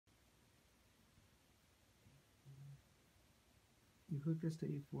You hooked us to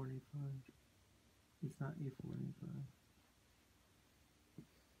A4 and A5. It's not A4 and A5.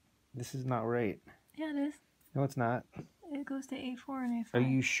 This is not right. Yeah, it is. No, it's not. It goes to A4 and A5. Are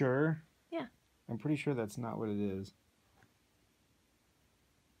you sure? Yeah. I'm pretty sure that's not what it is.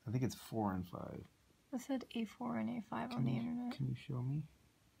 I think it's 4 and 5. It said A4 and A5 on the internet. Can you show me?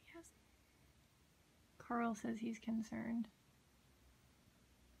 Yes. Carl says he's concerned.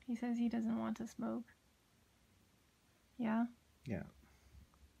 He says he doesn't want to smoke. Yeah? Yeah.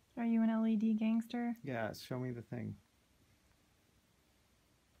 Are you an LED gangster? Yeah, show me the thing.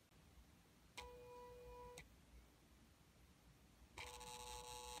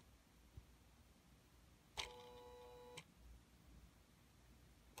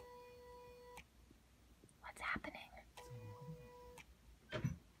 What's happening?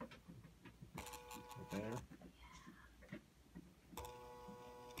 There.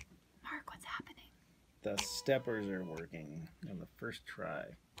 Mark, what's happening? The steppers are working on the first try.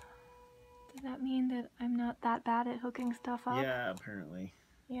 Does that mean that I'm not that bad at hooking stuff up? Yeah, apparently.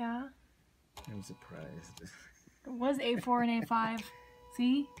 Yeah? I'm surprised. It was A4 and A5.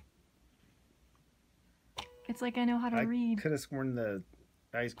 See? It's like I know how to read. I could have sworn the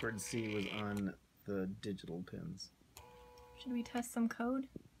I squared C was on the digital pins. Should we test some code?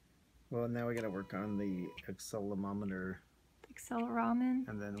 Well, now we got to work on the accelerometer. Accelerometer?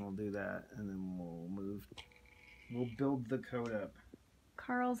 And then we'll do that, and then we'll build the code up.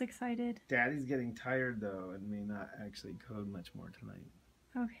 Carl's excited. Daddy's getting tired, though, and may not actually code much more tonight.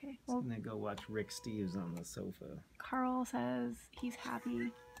 Okay. Well, I'm going to go watch Rick Steves on the sofa. Carl says he's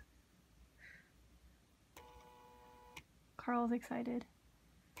happy. Carl's excited.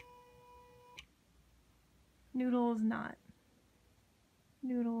 Noodle's not.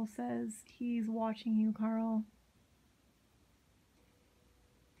 Noodle says he's watching you, Carl.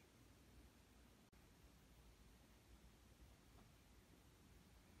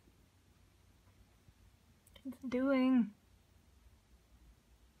 It's doing.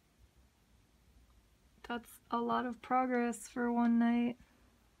 That's a lot of progress for one night.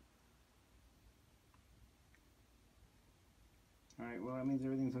 Alright, well that means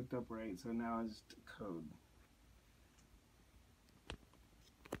everything's hooked up right, so now I just code.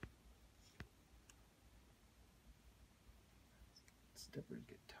 Steppers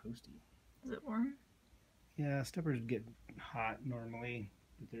get toasty. Is it warm? Yeah, steppers get hot normally,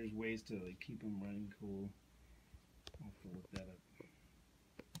 but there's ways to like keep them running cool. I'll have to look that up.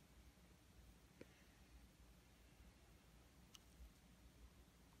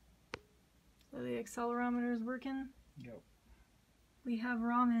 So the accelerometer is working? Yep. We have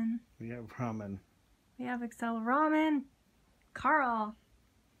ramen. We have ramen. We have accelerometer. Carl.